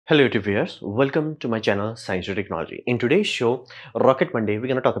Hello YouTube viewers, welcome to my channel Science and Technology. In today's show, Rocket Monday, we're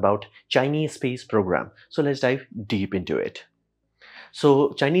going to talk about Chinese space program. So let's dive deep into it.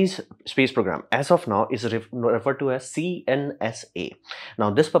 So Chinese space program as of now is referred to as CNSA.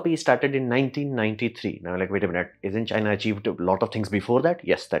 Now this puppy started in 1993. Now like wait a minute, isn't China achieved a lot of things before that?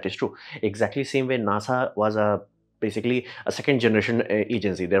 Yes, that is true. Exactly same way NASA was basically a second generation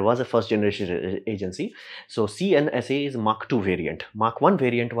agency. There was a first generation agency. So CNSA is Mark II variant. Mark I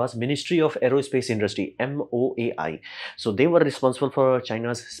variant was Ministry of Aerospace Industry, MOAI. So they were responsible for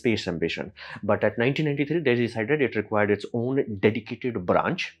China's space ambition. But at 1993, they decided it required its own dedicated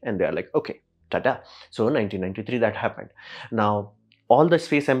branch, and they are like, okay, tada. So 1993 that happened. Now all the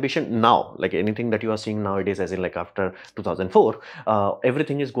space ambition now, like anything that you are seeing nowadays, as in like after 2004,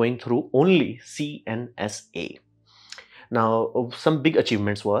 everything is going through only CNSA. Now, some big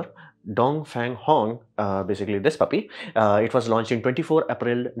achievements were Dongfang Hong, basically this puppy, it was launched in 24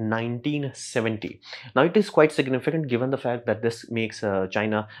 April 1970. Now, it is quite significant given the fact that this makes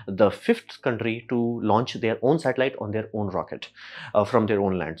China the fifth country to launch their own satellite on their own rocket from their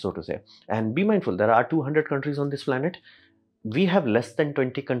own land, so to say. And be mindful, there are 200 countries on this planet. We have less than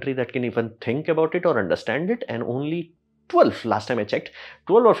 20 countries that can even think about it or understand it, and only 12 last time I checked,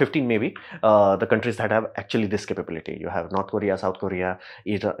 12 or 15 maybe, the countries that have actually this capability. You have North Korea, South Korea,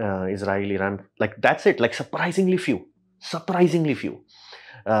 Israel, Iran, like that's it, like surprisingly few. So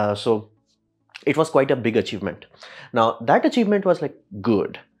it was quite a big achievement. Now that achievement was like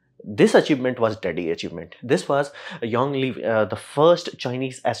good. This achievement was Daddy achievement. This was Yong Li, the first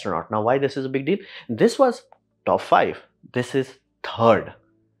Chinese astronaut. Now why this is a big deal? This was top 5. This is third.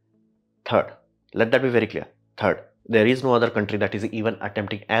 Let that be very clear. Third. There is no other country that is even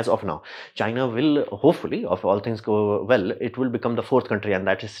attempting as of now. China will hopefully, if all things go well, it will become the 4th country, and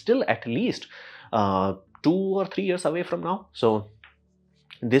that is still at least 2 or 3 years away from now. So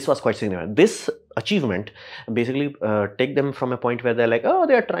this was quite significant. This achievement basically take them from a point where they're like, oh,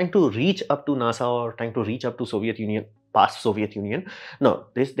 they are trying to reach up to NASA or trying to reach up to Soviet Union, past Soviet Union. No,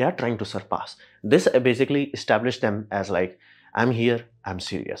 they are trying to surpass. This basically established them as like, I'm here, I'm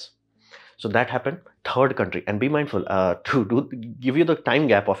serious. So that happened, 3rd country. And be mindful, to give you the time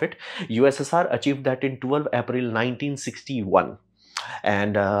gap of it, USSR achieved that in 12 April 1961.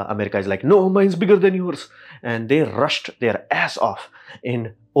 And America is like, no, mine's bigger than yours. And they rushed their ass off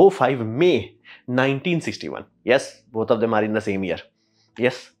in 05 May 1961. Yes, both of them are in the same year.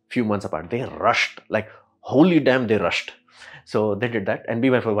 Yes, few months apart. They rushed, like, holy damn, they rushed. So they did that. And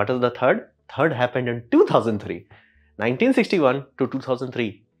be mindful, what is the third? Third happened in 2003. 1961 to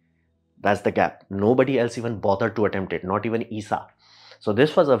 2003. That's the gap. Nobody else even bothered to attempt it, not even ESA. So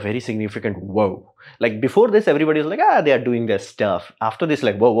this was a very significant whoa. Like before this, everybody was like, they are doing their stuff. After this,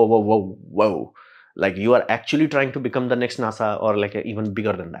 like, whoa. Like you are actually trying to become the next NASA or like even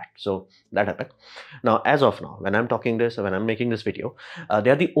bigger than that. So that happened. Now, as of now, when I'm talking this, when I'm making this video,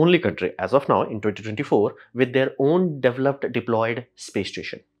 they are the only country as of now in 2024 with their own developed deployed space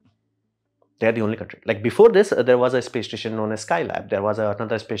station. They're the only country. Like before this, there was a space station known as Skylab. There was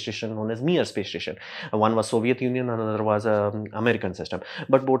another space station known as Mir space station. One was Soviet Union, another was American system.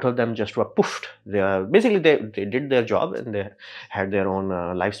 But both of them just were poofed. Basically, they did their job and they had their own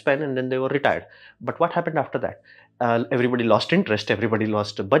lifespan, and then they were retired. But what happened after that? Everybody lost interest, everybody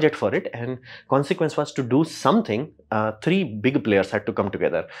lost budget for it, and consequence was to do something. 3 big players had to come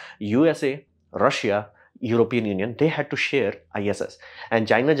together. USA, Russia, European Union, they had to share ISS, and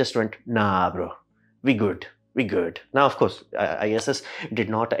China just went, nah bro, we good. Now of course ISS did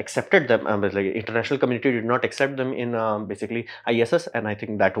not accepted them, like international community did not accept them in basically ISS, and I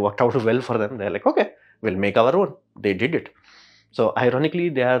think that worked out well for them. They're like, okay, we'll make our own. They did it. So ironically,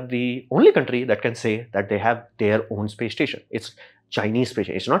 they are the only country that can say that they have their own space station. It's Chinese space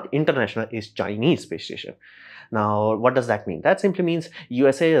station. It's not international, it's Chinese space station. Now, what does that mean? That simply means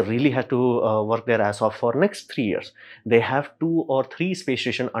USA really has to work their ass off for next 3 years. They have 2 or 3 space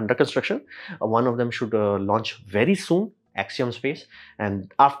stations under construction. One of them should launch very soon, Axiom Space. And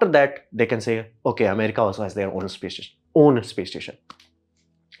after that, they can say, okay, America also has their own space station.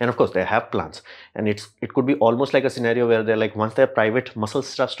 And of course, they have plans. And it could be almost like a scenario where they're like, once their private muscle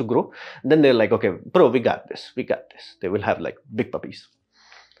starts to grow, then they're like, okay, bro, we got this. They will have like big puppies.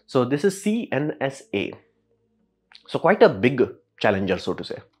 So this is CNSA. So quite a big challenger, so to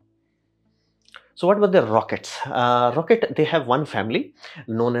say. So what were the rockets? Rocket, they have one family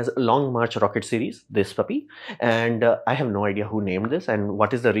known as Long March rocket series, this puppy. And I have no idea who named this and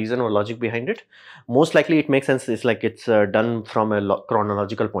what is the reason or logic behind it. Most likely it makes sense. It's like it's done from a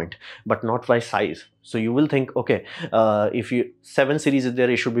chronological point, but not by size. So you will think, okay, if you 7 series is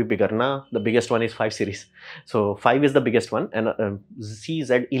there, it should be bigger. Nah, the biggest one is 5 series. So 5 is the biggest one, and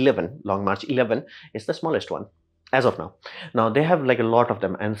CZ11, Long March 11, is the smallest one as of now. Now they have like a lot of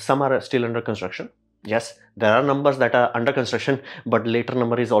them, and some are still under construction. Yes, there are numbers that are under construction, but later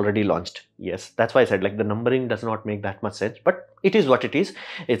number is already launched. Yes, that's why I said like the numbering does not make that much sense, but it is what it is.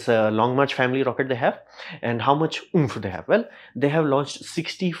 It's a Long March family rocket they have. And how much oomph they have? Well, they have launched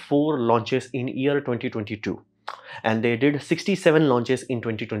 64 launches in year 2022. And they did 67 launches in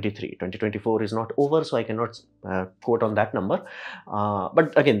 2023. 2024 is not over, so I cannot quote on that number.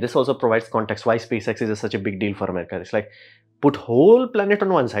 But again, this also provides context why SpaceX is such a big deal for America. It's like, put whole planet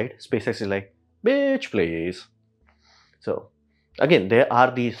on one side, SpaceX is like, bitch, please. So again, they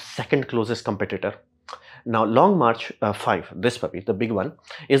are the second closest competitor. Now, Long March 5, this puppy, the big one,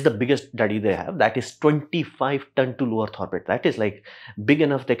 is the biggest daddy they have. That is 25 ton to low Earth orbit. That is like big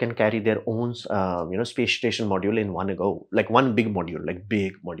enough they can carry their own, space station module in one go, like one big module, like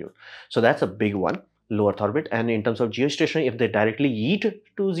big module. So that's a big one, low Earth orbit. And in terms of geostationary, if they directly yeet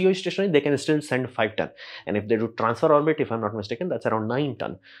to geostationary, they can still send 5 ton. And if they do transfer orbit, if I'm not mistaken, that's around 9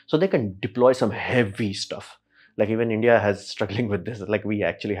 ton. So they can deploy some heavy stuff. Like even India has struggling with this. Like we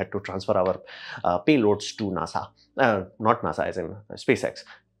actually had to transfer our payloads to NASA, not NASA as in SpaceX,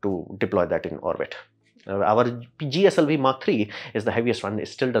 to deploy that in orbit. Our GSLV Mark III is the heaviest one. It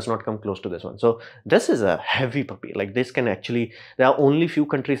still does not come close to this one. So this is a heavy puppy. Like this can actually, there are only few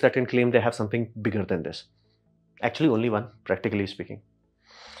countries that can claim they have something bigger than this. Actually only one, practically speaking.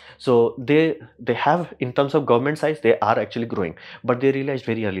 So they have, in terms of government size, they are actually growing, but they realized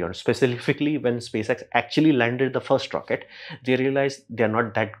very early on, specifically when SpaceX actually landed the first rocket, they realized they're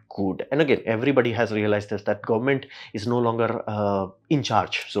not that good. And again, everybody has realized this, that government is no longer in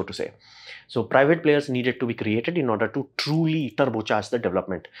charge, so to say. So private players needed to be created in order to truly turbocharge the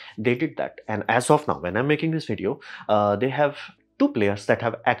development. They did that. And as of now, when I'm making this video, they have 2 players that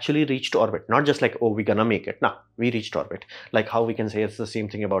have actually reached orbit. Not just like, oh, we're gonna make it. No, we reached orbit. Like how we can say it's the same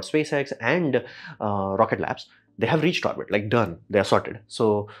thing about SpaceX and Rocket Labs. They have reached orbit, like done, they're sorted.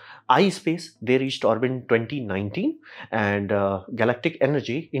 So iSpace, they reached orbit in 2019 and Galactic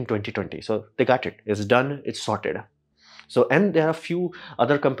Energy in 2020. So they got it. It's done. It's sorted. So, and there are a few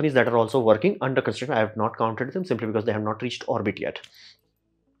other companies that are also working under construction. I have not counted them simply because they have not reached orbit yet.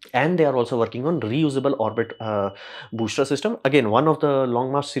 And they are also working on reusable orbit booster system. Again, one of the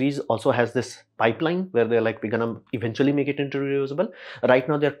Long March series also has this pipeline where they're like, we're gonna eventually make it into reusable. Right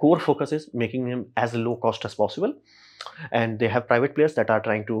now, their core focus is making them as low cost as possible. And they have private players that are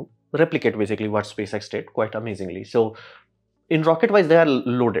trying to replicate basically what SpaceX did quite amazingly. So in rocket wise, they are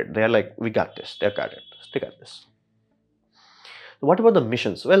loaded. They are like, we got this. They got it. They got this. What about the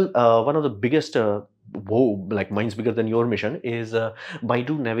missions? Well, one of the biggest, like mine's bigger than your mission, is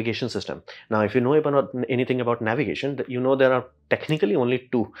Baidu navigation system. Now, if you know about anything about navigation, you know there are technically only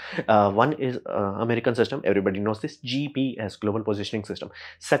 2. One is American system. Everybody knows this, GPS, Global Positioning System.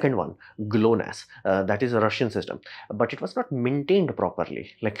 Second one, GLONASS, that is a Russian system, but it was not maintained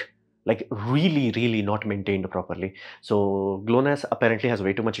properly. Like really not maintained properly. So GLONASS apparently has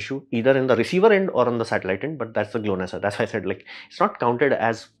way too much issue either in the receiver end or on the satellite end, but that's the GLONASS. That's why I said like it's not counted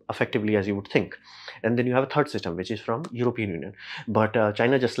as effectively as you would think. And then you have a third system which is from European Union, but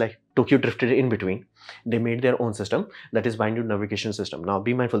China just like Tokyo drifted in between. They made their own system, that is Baidu navigation system. Now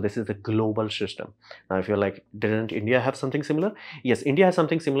be mindful, this is the global system. Now if you're like, didn't India have something similar? Yes, India has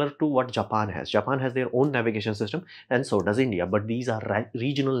something similar to what Japan has. Japan has their own navigation system and so does India, but these are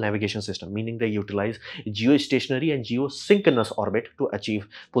regional navigation system, meaning they utilize geostationary and geosynchronous orbit to achieve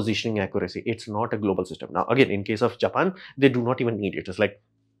positioning accuracy. It's not a global system. Now again, in case of Japan, they do not even need it. It's like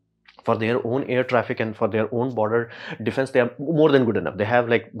for their own air traffic and for their own border defense, they are more than good enough. They have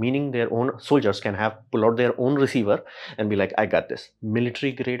like, meaning their own soldiers can have pull out their own receiver and be like, I got this.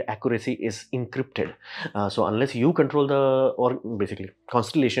 Military grade accuracy is encrypted. So unless you control the, or basically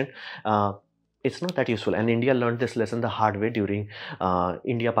constellation, it's not that useful. And India learned this lesson the hard way during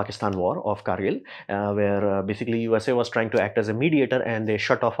India-Pakistan war of Kargil, where basically USA was trying to act as a mediator and they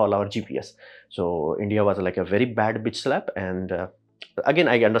shut off all our GPS. So India was like a very bad bitch slap. And again,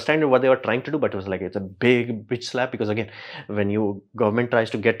 I understand what they were trying to do, but it was like, it's a big bitch slap because again, when you government tries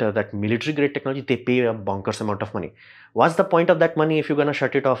to get that military grade technology, they pay a bonkers amount of money. What's the point of that money if you're gonna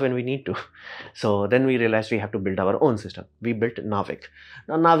shut it off when we need to? So then we realized we have to build our own system. We built Navik.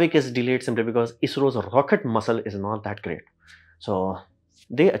 Now Navik is delayed simply because ISRO's rocket muscle is not that great. So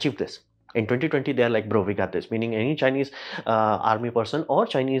they achieved this. In 2020, they are like, bro, we got this. Meaning any Chinese army person or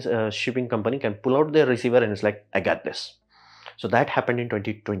Chinese shipping company can pull out their receiver and it's like, I got this. So that happened in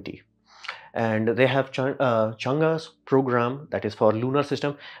 2020. And they have Chang'e's program that is for lunar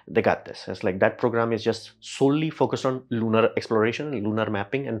system. They got this. It's like that program is just solely focused on lunar exploration, lunar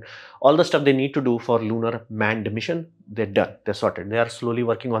mapping, and all the stuff they need to do for lunar manned mission. They're done. They're sorted. They are slowly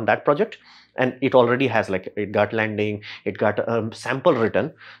working on that project, and it already has, like, it got landing, it got sample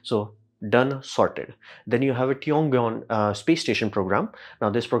written. So done, sorted. Then you have a Tiangong space station program. Now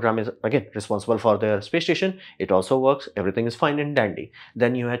this program is again responsible for their space station. It also works. Everything is fine and dandy.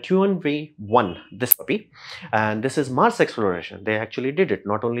 Then you have Tianwei-1, this puppy, and this is Mars exploration. They actually did it.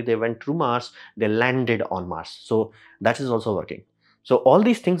 Not only they went through Mars, they landed on Mars. So that is also working. So all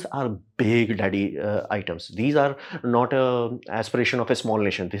these things are big daddy items. These are not a aspiration of a small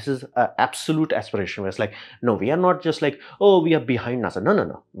nation. This is an absolute aspiration. It's like, no, we are not just like, oh, we are behind NASA. No, no,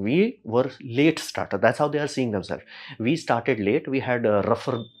 no. We were late starter. That's how they are seeing themselves. We started late. We had a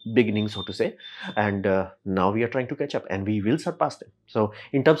rougher beginning, so to say. And now we are trying to catch up and we will surpass them. So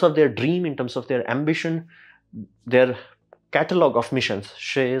in terms of their dream, in terms of their ambition, their catalog of missions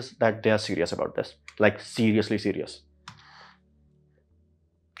shows that they are serious about this. Like seriously serious.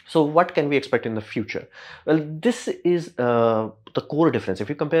 So what can we expect in the future? Well, this is the core difference. If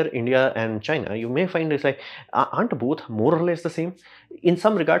you compare India and China, you may find it's like, aren't both more or less the same? In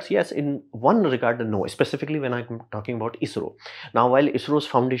some regards, yes. In one regard, no. Specifically when I'm talking about ISRO. Now, while ISRO's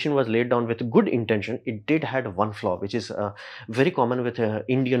foundation was laid down with good intention, it did had one flaw, which is very common with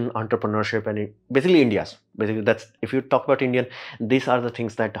Indian entrepreneurship and basically India's. Basically, that's, if you talk about Indian, these are the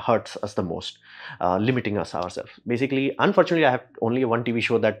things that hurts us the most, limiting us ourselves. Basically, unfortunately, I have only one TV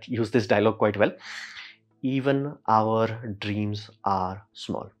show that use this dialogue quite well. Even our dreams are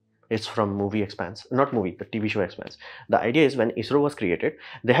small. It's from movie Expanse, not movie, the TV show Expanse. The idea is when ISRO was created,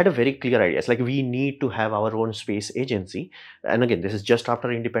 they had a very clear idea. It's like, we need to have our own space agency. And again, this is just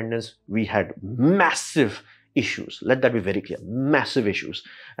after independence. We had massive issues. Let that be very clear. Massive issues.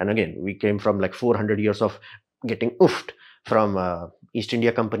 And again, we came from like 400 years of getting oofed from East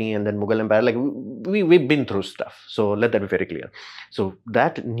India Company and then Mughal Empire. Like we've been through stuff. So let that be very clear. So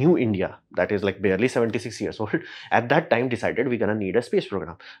that new India, that is like barely 76 years old, at that time decided we're gonna need a space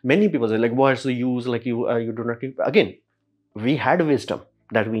program. Many people say like, what's the use? Like you do not need. Again, we had wisdom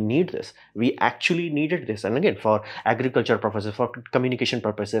that we need this. We actually needed this. And again, for agriculture purposes, for communication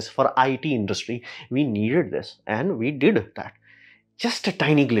purposes, for IT industry, we needed this. And we did that. Just a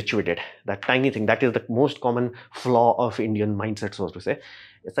tiny glitch we did. That tiny thing, that is the most common flaw of Indian mindset, so to say,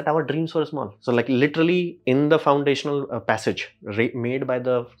 is that our dreams were small. So like literally in the foundational passage made by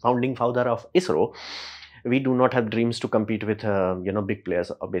the founding father of ISRO, we do not have dreams to compete with big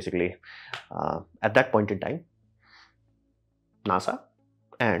players, basically at that point in time, NASA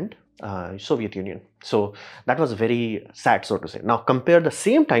and Soviet Union. So that was very sad, so to say. Now compare the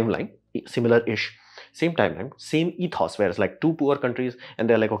same timeline, similar-ish, same timeline, same ethos, where it's like two poor countries and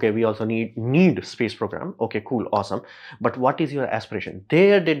they're like, okay, we also need space program. Okay, cool, awesome. But what is your aspiration?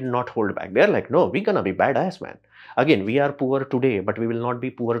 They did not hold back. They're like, no, we're gonna be badass, man. Again, we are poor today, but we will not be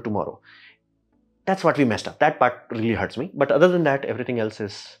poor tomorrow. That's what we messed up. That part really hurts me. But other than that, everything else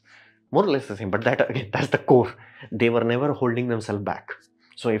is more or less the same. But that, again, that's the core. They were never holding themselves back.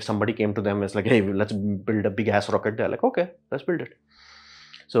 So if somebody came to them, it's like, hey, let's build a big ass rocket. They're like, okay, let's build it.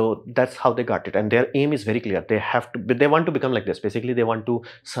 So that's how they got it. And their aim is very clear. They want to become like this. Basically, they want to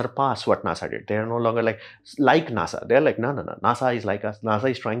surpass what NASA did. They are no longer like NASA. They're like, no. NASA is like us. NASA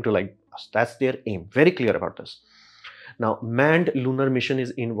is trying to like us. That's their aim. Very clear about this. Now, manned lunar mission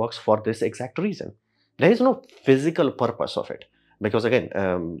is in works for this exact reason. There is no physical purpose of it. Because again,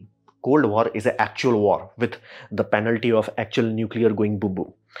 Cold War is an actual war with the penalty of actual nuclear going boom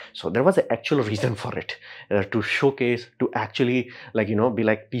boom. So there was an actual reason for it, to showcase, to actually be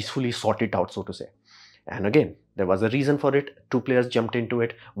like peacefully sort it out, so to say. And again, there was a reason for it. Two players jumped into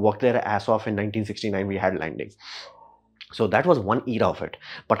it, worked their ass off. In 1969, we had landing. So that was one era of it.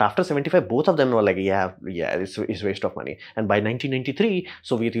 But after 75, both of them were like, yeah, it's waste of money. And by 1993,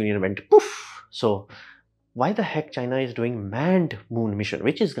 Soviet Union went poof. So why the heck China is doing manned moon mission,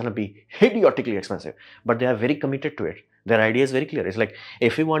 which is going to be idiotically expensive, but they are very committed to it. Their idea is very clear. It's like,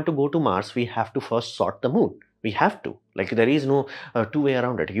 if we want to go to Mars, we have to first sort the moon. We have to. Like, there is no two way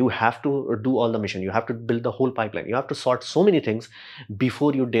around it. You have to do all the mission. You have to build the whole pipeline. You have to sort so many things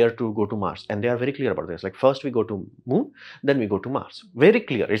before you dare to go to Mars. And they are very clear about this. Like, first we go to moon, then we go to Mars. Very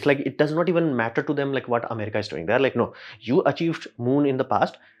clear. It's like, it does not even matter to them like what America is doing. They're like, no, you achieved moon in the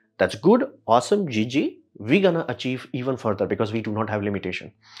past. That's good. Awesome. GG. We're gonna achieve even further because we do not have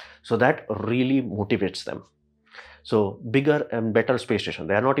limitation. So that really motivates them. So bigger and better space station.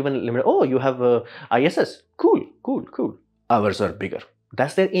 They are not even limited. Oh, you have ISS. Cool, cool, cool. Ours are bigger.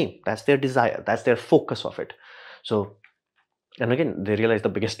 That's their aim. That's their desire. That's their focus of it. So, and again, they realize the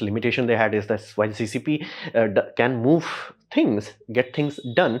biggest limitation they had is that while CCP can move things, get things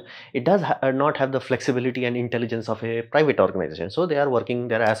done, it does not have the flexibility and intelligence of a private organization. So they are working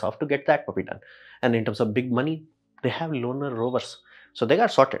their ass off to get that puppy done. And in terms of big money, they have lunar rovers. So they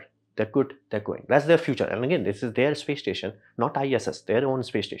got sorted. They're good. They're going. That's their future. And again, this is their space station, not ISS, their own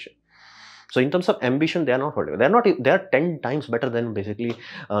space station. So in terms of ambition, they are not holding. They are 10 times better than basically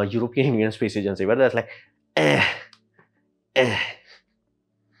European Union Space Agency, where there's like,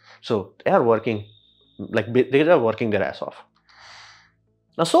 so they are working, like they are working their ass off.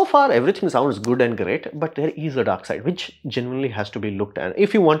 Now, so far, everything sounds good and great, but there is a dark side, which genuinely has to be looked at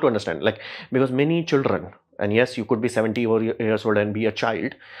if you want to understand, like, because many children, and yes, you could be 70 years old and be a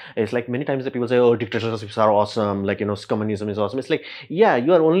child. It's like many times the people say, oh, dictatorships are awesome, like, communism is awesome. It's like, yeah,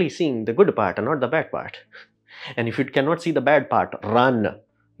 you are only seeing the good part and not the bad part. And if you cannot see the bad part, run.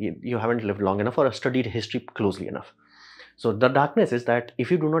 You haven't lived long enough or studied history closely enough. So the darkness is that if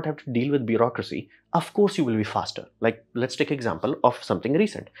you do not have to deal with bureaucracy, of course you will be faster. Like, let's take example of something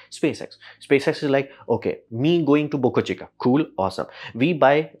recent, SpaceX. SpaceX is like, okay, me going to Boca Chica, cool, awesome. We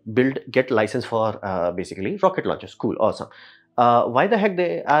buy, build, get license for basically rocket launches, cool, awesome. Why the heck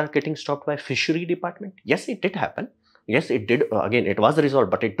they are getting stopped by fishery department? Yes, it did happen. Yes, it did. Again, it was resolved,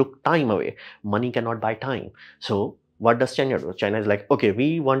 but it took time away. Money cannot buy time. So what does China do? China is like, okay,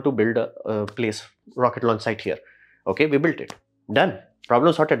 we want to build a place, rocket launch site here. Okay, we built it. Done.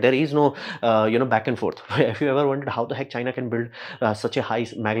 Problem sorted. There is no, back and forth. If you ever wondered how the heck China can build such a high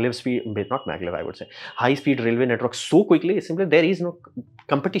maglev speed, not maglev, I would say, high speed railway network so quickly, it's simply there is no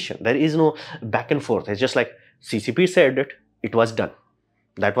competition. There is no back and forth. It's just like CCP said it, it was done.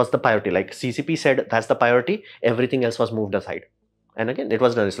 That was the priority. Like CCP said, that's the priority. Everything else was moved aside. And again, it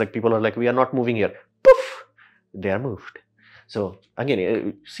was done. It's like people are like, we are not moving here. Poof! They are moved. So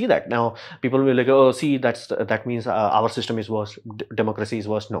again, see that now people will be like, oh, see, that means our system is worse, democracy is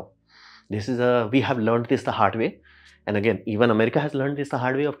worse. No, this is we have learned this the hard way. And again, even America has learned this the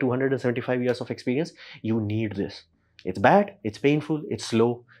hard way of 275 years of experience. You need this. It's bad, it's painful, it's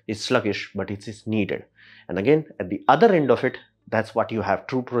slow, it's sluggish, but it is needed. And again, at the other end of it, that's what you have,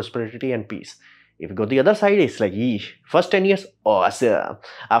 true prosperity and peace. If you go the other side, it's like, yeesh, first 10 years, awesome.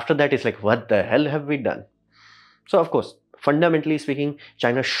 After that, it's like, what the hell have we done? So of course, fundamentally speaking,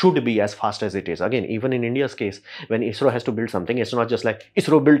 China should be as fast as it is. Again, even in India's case, when ISRO has to build something, it's not just like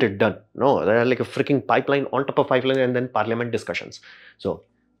ISRO built it, done. No, there are like a freaking pipeline on top of pipeline and then parliament discussions. So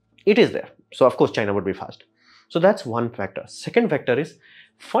it is there. So of course, China would be fast. So that's one factor. Second factor is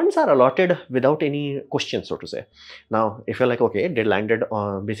funds are allotted without any question, so to say. Now, if you're like, okay, they landed,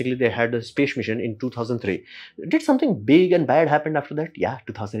 basically they had a space mission in 2003. Did something big and bad happen after that? Yeah,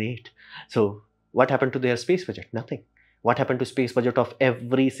 2008. So what happened to their space budget? Nothing. What happened to space budget of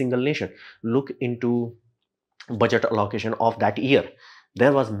every single nation? Look into budget allocation of that year.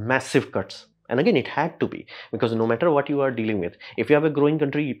 There was massive cuts. And again, it had to be, because no matter what you are dealing with, if you have a growing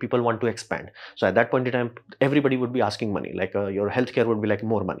country, people want to expand. So at that point in time, everybody would be asking money. Like your healthcare would be like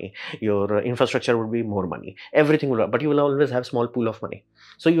more money. Your infrastructure would be more money. Everything will, but you will always have small pool of money.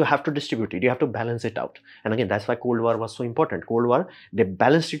 So you have to distribute it. You have to balance it out. And again, that's why Cold War was so important. Cold War, they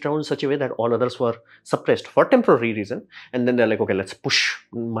balanced it out in such a way that all others were suppressed for temporary reason. And then they're like, okay, let's push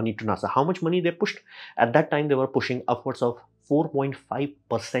money to NASA. How much money they pushed? At that time, they were pushing upwards of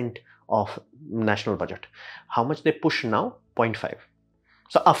 4.5% of national budget. How much they push now? 0.5.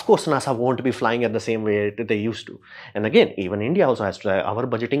 So of course NASA won't be flying at the same way they used to. And again, even India also has to, our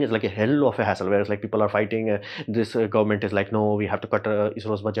budgeting is like a hell of a hassle, whereas like people are fighting, this government is like, no, we have to cut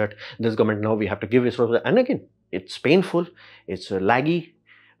ISRO's budget, this government, no, we have to give ISRO's, and again, it's painful, it's laggy,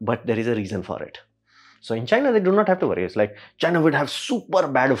 but there is a reason for it. So in China, they do not have to worry. It's like China would have super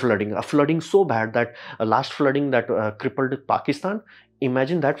bad flooding, a flooding so bad that last flooding that crippled Pakistan,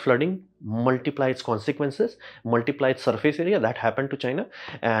 imagine that flooding, multiply its consequences, multiply its surface area, that happened to China.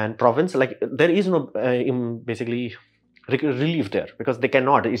 And province, like there is no basically relief there, because they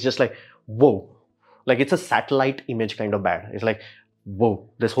cannot. It's just like, whoa, like it's a satellite image kind of bad. It's like, whoa,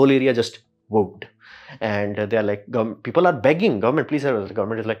 this whole area just whoa. And they're like, people are begging, government, please help us. The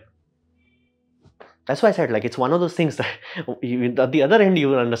government is like, that's why I said, like, it's one of those things that at the other end, you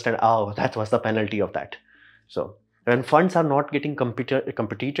will understand, oh, that was the penalty of that. So when funds are not getting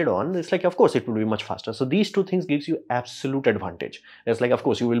competed on, it's like, of course, it will be much faster. So these two things gives you absolute advantage. It's like, of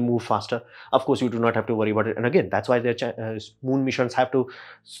course, you will move faster. Of course, you do not have to worry about it. And again, that's why their moon missions have to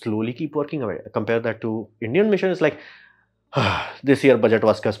slowly keep working away. Compare that to Indian mission, it's like, This year budget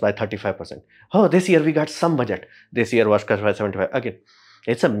was cut by 35%. Oh, this year we got some budget. This year was cut by 75. Again,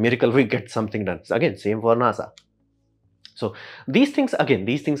 it's a miracle we get something done. Again, same for NASA. So these things, again,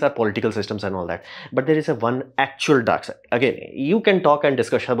 these things are political systems and all that. But there is a one actual dark side. Again, you can talk and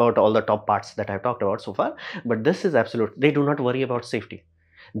discuss about all the top parts that I've talked about so far, but this is absolute. They do not worry about safety.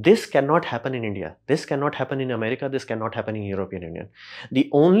 This cannot happen in India. This cannot happen in America. This cannot happen in European Union. The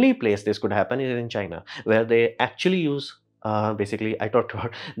only place this could happen is in China, where they actually use, basically, I talked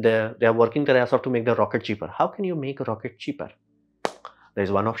about, they are working their ass off to make the rocket cheaper. How can you make a rocket cheaper? There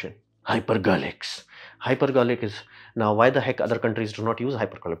is one option: hypergolics. Hypergolic is, now why the heck other countries do not use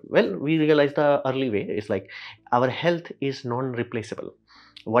hypergolic? Well, we realized the early way is like our health is non-replaceable.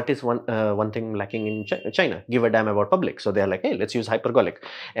 What is one thing lacking in China? Give a damn about public. So they're like, hey, let's use hypergolic.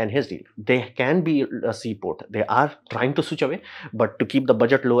 And here's the deal: they can be a seaport. They are trying to switch away, but to keep the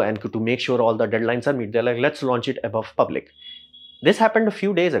budget low and to make sure all the deadlines are met, they're like, let's launch it above public. This happened a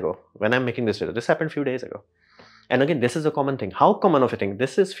few days ago when I'm making this video. This happened a few days ago. And again, this is a common thing. How common of a thing?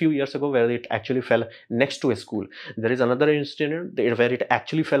 This is few years ago where it actually fell next to a school. There is another incident where it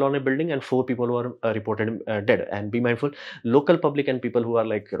actually fell on a building and 4 people were reported dead. And be mindful, local public and people who are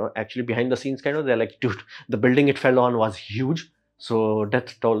like, actually behind the scenes kind of, they're like, dude, the building it fell on was huge. So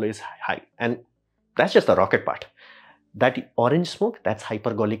death toll is high. And that's just the rocket part. That orange smoke, that's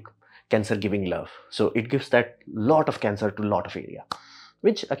hypergolic cancer giving love. So it gives that lot of cancer to lot of area,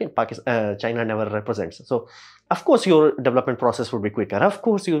 which again China never represents. So of course your development process would be quicker. Of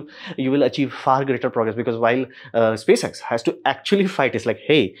course you will achieve far greater progress, because while SpaceX has to actually fight, it's like,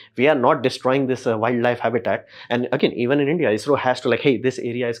 hey, we are not destroying this wildlife habitat. And again, even in India, ISRO has to like, hey, this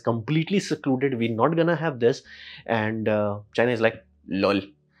area is completely secluded, we're not gonna have this. And China is like, lol.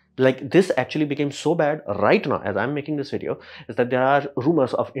 Like, this actually became so bad right now as I'm making this video, is that there are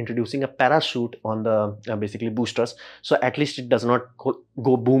rumors of introducing a parachute on the basically boosters, so at least it does not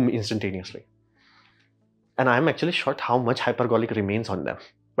go boom instantaneously. And I'm actually shocked how much hypergolic remains on them.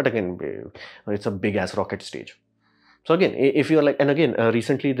 But again, it's a big ass rocket stage. So again, if you're like, and again,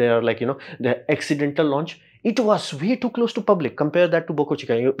 recently they are like, the accidental launch, it was way too close to public. Compare that to Boca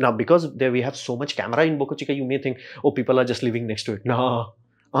Chica. Now, because there we have so much camera in Boca Chica, you may think, oh, people are just living next to it. No.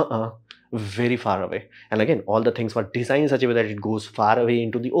 Very far away. And again, all the things were designed in such a way that it goes far away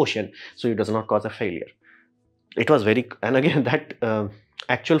into the ocean, so it does not cause a failure. It was very, and again, that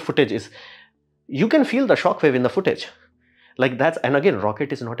actual footage is, you can feel the shockwave in the footage. Like that's, and again,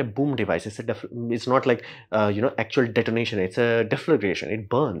 rocket is not a boom device. It's not like actual detonation. It's a deflagration. It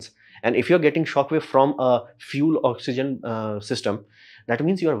burns. And if you're getting shockwave from a fuel oxygen system, that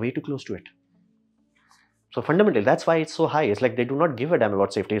means you are way too close to it. So fundamentally, that's why it's so high. It's like they do not give a damn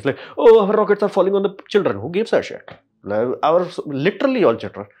about safety. It's like, oh, our rockets are falling on the children. Who gives a shit? Our literally all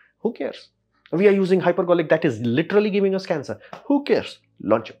children. Who cares? We are using hypergolic that is literally giving us cancer. Who cares?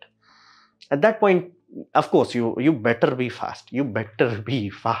 Launch it. At that point, of course, you better be fast. You better be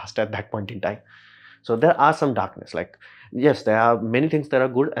fast at that point in time. So there are some darkness. Like, yes, there are many things that are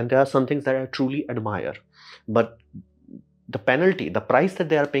good, and there are some things that I truly admire. But the penalty, the price that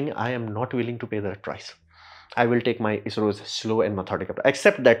they are paying, I am not willing to pay that price. I will take my ISRO's slow and methodical,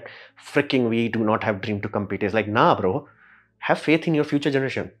 except that freaking we do not have dream to compete. It's like, nah, bro, have faith in your future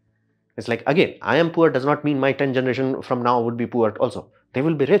generation. It's like, again, I am poor does not mean my 10th generation from now would be poor also. They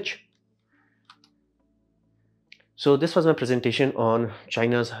will be rich. So this was my presentation on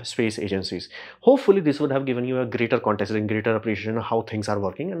China's space agencies. Hopefully this would have given you a greater context and greater appreciation of how things are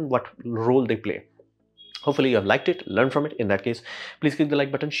working and what role they play. Hopefully you have liked it, learned from it. In that case, please click the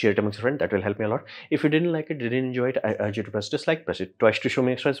like button, share it amongst your friends. That will help me a lot. If you didn't like it, didn't enjoy it, I urge you to press dislike, press it twice to show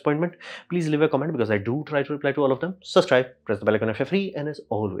me extra disappointment. Please leave a comment because I do try to reply to all of them. Subscribe, press the bell icon if you're free, and as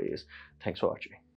always, thanks for watching.